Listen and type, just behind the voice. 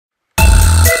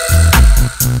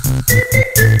Jerry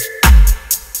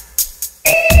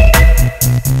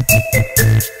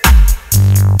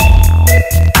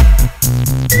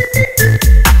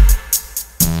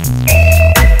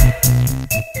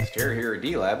here at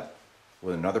D-Lab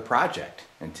with another project,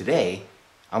 and today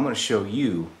I'm going to show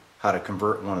you how to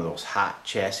convert one of those hot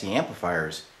chassis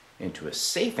amplifiers into a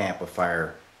safe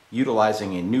amplifier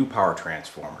utilizing a new power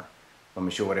transformer. Let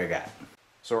me show what I got.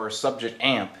 So our subject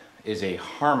amp is a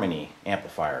Harmony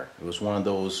amplifier. It was one of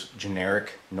those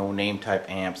generic no-name type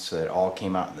amps that all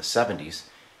came out in the 70s,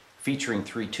 featuring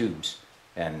 3 tubes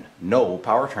and no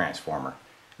power transformer.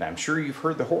 Now I'm sure you've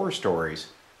heard the horror stories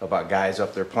about guys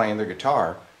up there playing their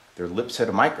guitar, their lips hit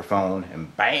a microphone,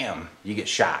 and bam, you get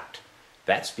shocked.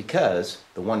 That's because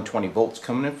the 120 volts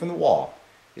coming in from the wall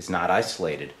is not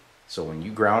isolated. So when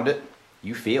you ground it,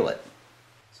 you feel it.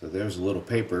 So there's a little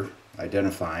paper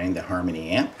identifying the Harmony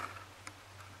amp.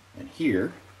 And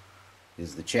here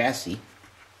is the chassis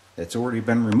that's already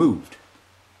been removed.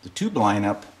 The tube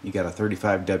lineup, you got a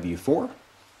 35W4,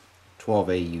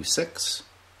 12AU6,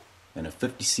 and a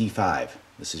 50C5.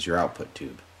 This is your output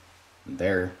tube. And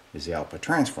there is the output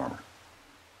transformer.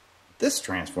 This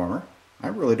transformer, I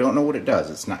really don't know what it does.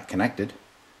 It's not connected.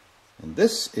 And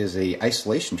this is a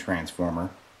isolation transformer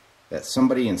that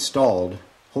somebody installed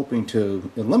hoping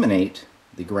to eliminate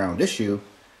the ground issue,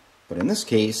 but in this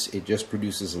case it just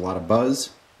produces a lot of buzz,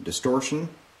 distortion,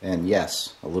 and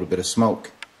yes, a little bit of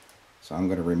smoke. So I'm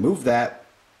going to remove that,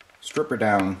 strip her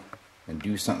down, and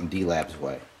do something D-Lab's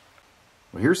way.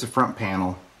 Well, here's the front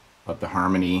panel of the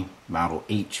Harmony model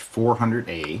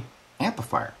H400A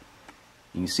amplifier.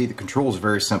 You can see the controls are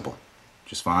very simple,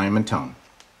 just volume and tone.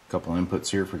 A couple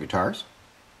inputs here for guitars.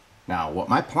 Now what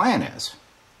my plan is,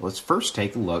 let's first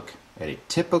take a look at a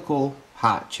typical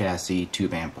hot chassis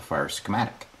tube amplifier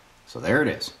schematic. So there it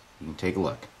is, you can take a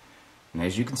look. And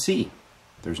as you can see,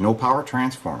 there's no power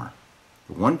transformer.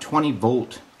 The 120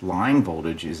 volt line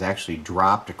voltage is actually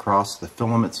dropped across the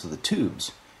filaments of the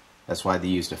tubes. That's why they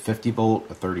used a 50 volt,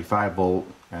 a 35 volt,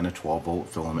 and a 12 volt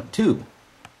filament tube.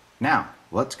 Now,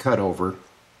 let's cut over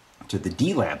to the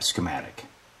D-Lab schematic.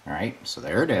 Alright, so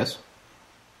there it is.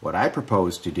 What I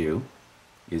propose to do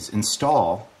is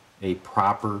install a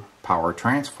proper power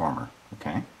transformer.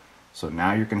 Okay, so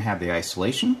now you're going to have the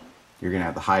isolation, you're going to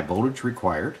have the high voltage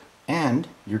required, and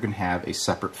you're going to have a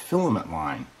separate filament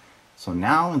line. So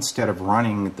now instead of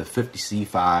running the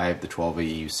 50C5, the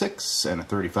 12AU6, and a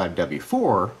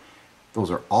 35W4, those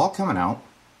are all coming out,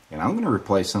 and I'm going to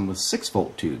replace them with 6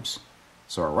 volt tubes.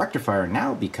 So our rectifier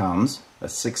now becomes a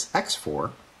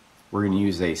 6X4. We're going to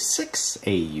use a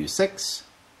 6AU6,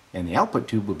 and the output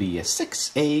tube will be a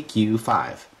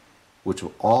 6AQ5, which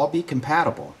will all be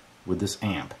compatible with this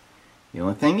amp. The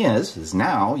only thing is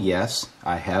now, yes,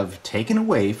 I have taken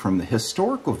away from the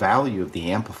historical value of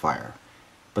the amplifier,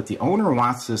 but the owner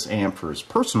wants this amp for his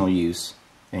personal use,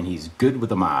 and he's good with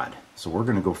the mod, so we're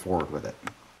going to go forward with it.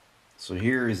 So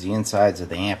here is the insides of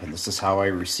the amp, and this is how I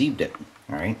received it.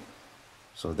 Alright,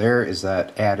 so there is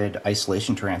that added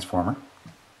isolation transformer.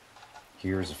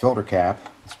 Here's a filter cap.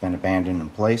 It's been abandoned in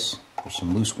place. There's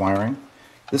some loose wiring.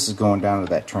 This is going down to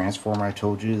that transformer I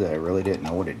told you that I really didn't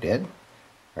know what it did.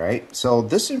 Alright, so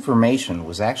this information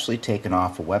was actually taken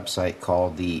off a website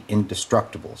called the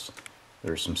Indestructibles.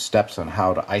 There's some steps on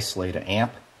how to isolate an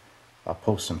amp. I'll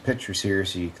post some pictures here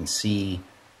so you can see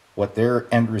what their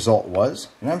end result was,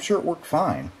 and I'm sure it worked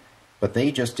fine, but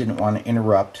they just didn't want to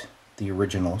interrupt the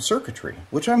original circuitry,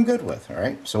 which I'm good with.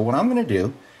 Alright, so what I'm going to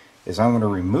do is I'm going to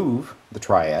remove the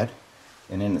triad,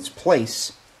 and in its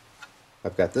place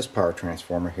I've got this power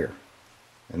transformer here,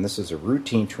 and this is a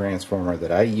routine transformer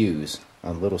that I use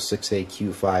on little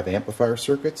 6AQ5 amplifier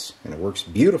circuits, and it works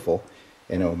beautiful,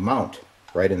 and it'll mount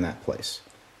right in that place.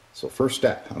 So first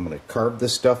step, I'm going to carve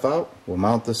this stuff out, we'll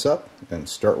mount this up, and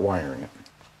start wiring it.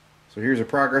 So here's a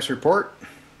progress report.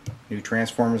 New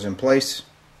transformers in place.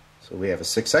 So we have a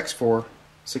 6X4,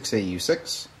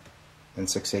 6AU6, and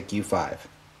 6AQ5.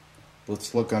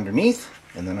 Let's look underneath,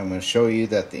 and then I'm going to show you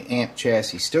that the amp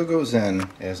chassis still goes in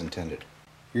as intended.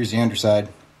 Here's the underside.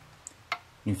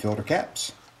 New filter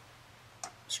caps,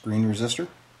 screen resistor,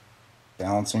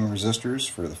 balancing resistors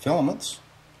for the filaments.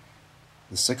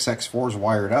 The 6X4 is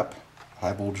wired up,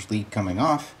 high voltage lead coming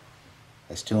off.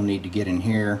 I still need to get in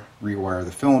here, rewire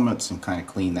the filaments, and kind of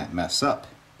clean that mess up,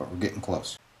 but we're getting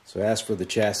close. So as for the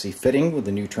chassis fitting with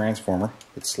the new transformer,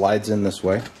 it slides in this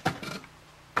way.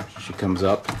 She comes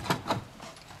up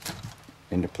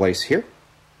into place here.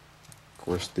 Of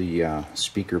course the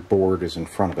speaker board is in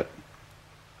front of it,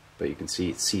 but you can see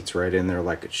it seats right in there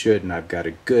like it should, and I've got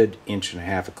a good 1.5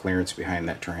 inches of clearance behind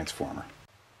that transformer.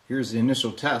 Here's the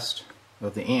initial test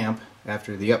of the amp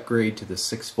after the upgrade to the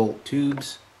 6-volt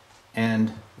tubes and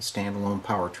the standalone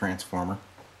power transformer.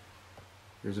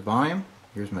 Here's a volume,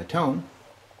 here's my tone.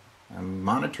 I'm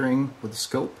monitoring with a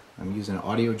scope. I'm using an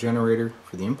audio generator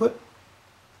for the input.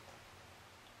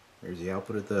 There's the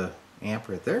output of the amp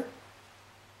right there.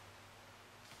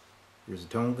 Here's the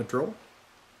tone control.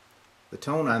 The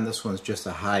tone on this one's just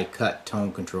a high cut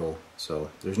tone control,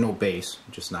 so there's no bass,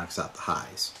 it just knocks out the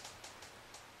highs.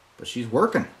 But she's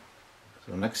working.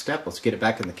 So next step, let's get it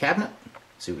back in the cabinet,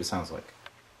 see what it sounds like.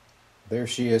 There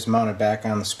she is mounted back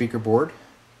on the speaker board.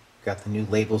 Got the new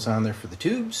labels on there for the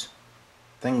tubes.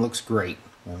 Thing looks great.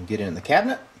 We'll get it in the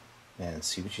cabinet and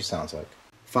see what she sounds like.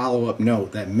 Follow-up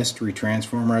note, that mystery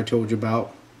transformer I told you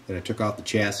about that I took off the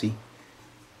chassis,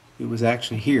 it was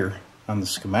actually here on the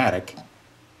schematic.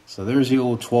 So there's the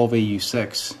old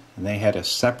 12AU6, and they had a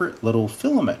separate little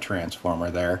filament transformer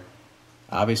there,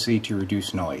 obviously to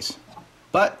reduce noise.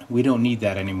 But we don't need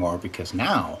that anymore because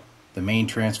now the main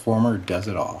transformer does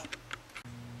it all.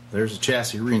 There's the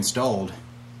chassis reinstalled.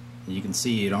 You can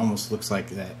see it almost looks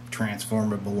like that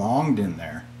transformer belonged in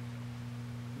there.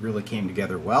 It really came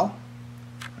together well.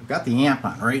 I've got the amp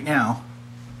on right now,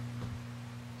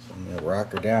 so I'm going to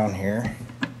rock her down here.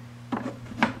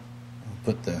 I'll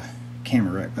put the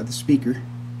camera right by the speaker.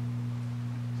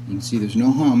 You can see there's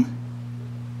no hum.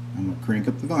 I'm going to crank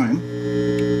up the volume.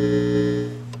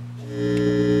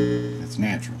 That's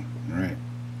natural. Alright.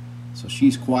 So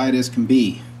she's quiet as can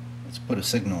be. Let's put a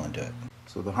signal into it.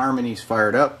 So the harmony's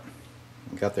fired up.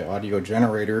 We've got the audio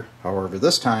generator. However,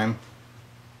 this time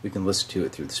we can listen to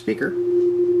it through the speaker.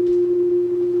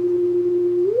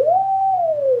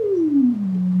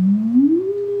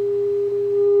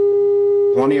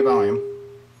 Plenty of volume.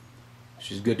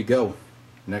 She's good to go.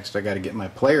 Next I got to get my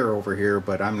player over here,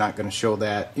 but I'm not going to show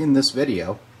that in this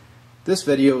video. This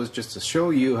video is just to show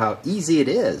you how easy it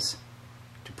is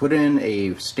to put in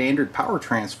a standard power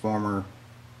transformer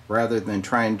rather than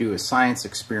try and do a science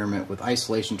experiment with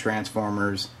isolation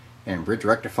transformers and bridge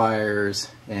rectifiers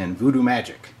and voodoo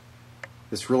magic.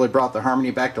 This really brought the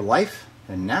harmony back to life,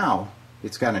 and now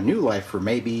it's got a new life for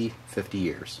maybe 50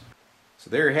 years. So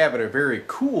there you have it, a very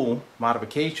cool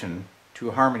modification to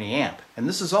a harmony amp. And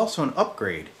this is also an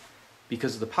upgrade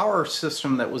because the power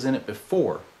system that was in it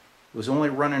before, it was only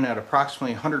running at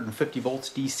approximately 150 volts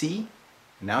DC,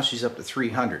 and now she's up to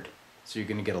 300. So you're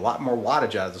going to get a lot more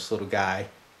wattage out of this little guy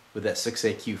with that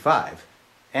 6AQ5,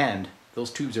 and those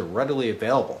tubes are readily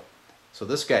available. So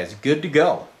this guy is good to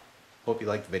go. Hope you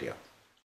liked the video.